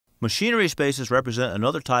Machinery spaces represent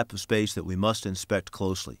another type of space that we must inspect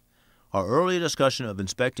closely. Our earlier discussion of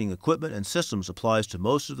inspecting equipment and systems applies to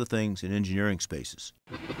most of the things in engineering spaces.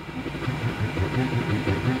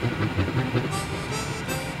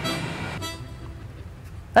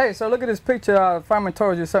 Hey, so look at this picture Fireman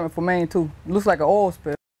Torres just sent me for Maine too. It looks like an oil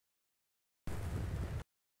spill.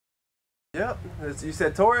 Yep. You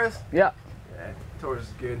said Torres? Yeah. Yeah, Torres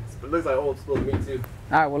is good. It looks like old spill to me too.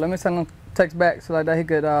 Alright, well let me send him text back so like that he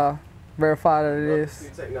could verify that it is. New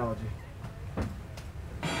technology.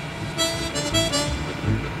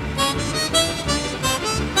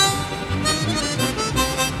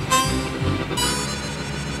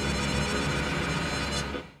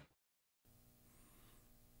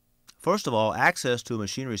 First of all, access to a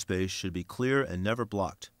machinery space should be clear and never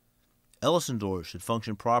blocked. Ellison doors should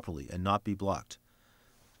function properly and not be blocked.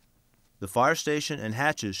 The fire station and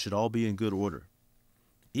hatches should all be in good order.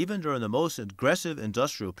 Even during the most aggressive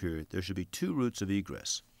industrial period, there should be 2 routes of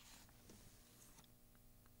egress.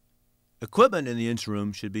 Equipment in the engine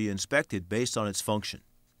room should be inspected based on its function.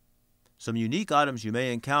 Some unique items you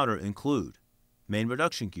may encounter include main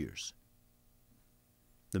reduction gears.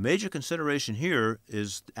 The major consideration here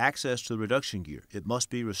is access to the reduction gear. It must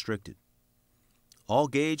be restricted. All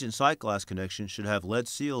gauge and sight glass connections should have lead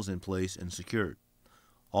seals in place and secured.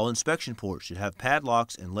 All inspection ports should have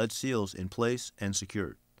padlocks and lead seals in place and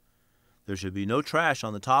secured. There should be no trash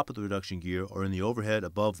on the top of the reduction gear or in the overhead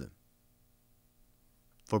above them.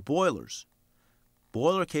 For boilers,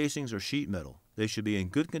 boiler casings are sheet metal. They should be in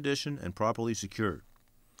good condition and properly secured.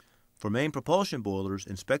 For main propulsion boilers,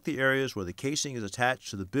 inspect the areas where the casing is attached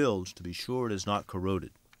to the bilge to be sure it is not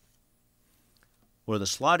corroded. Where the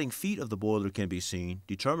sliding feet of the boiler can be seen,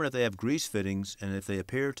 determine if they have grease fittings and if they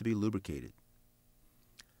appear to be lubricated.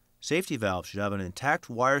 Safety valves should have an intact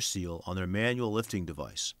wire seal on their manual lifting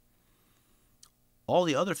device. All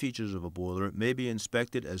the other features of a boiler may be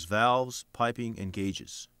inspected as valves, piping, and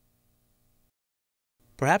gauges.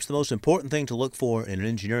 Perhaps the most important thing to look for in an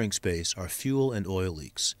engineering space are fuel and oil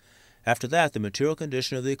leaks. After that, the material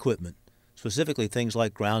condition of the equipment, specifically things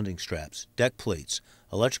like grounding straps, deck plates,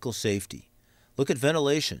 electrical safety. Look at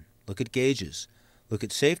ventilation, look at gauges, look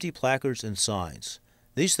at safety placards and signs.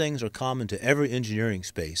 These things are common to every engineering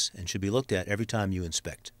space and should be looked at every time you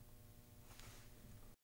inspect.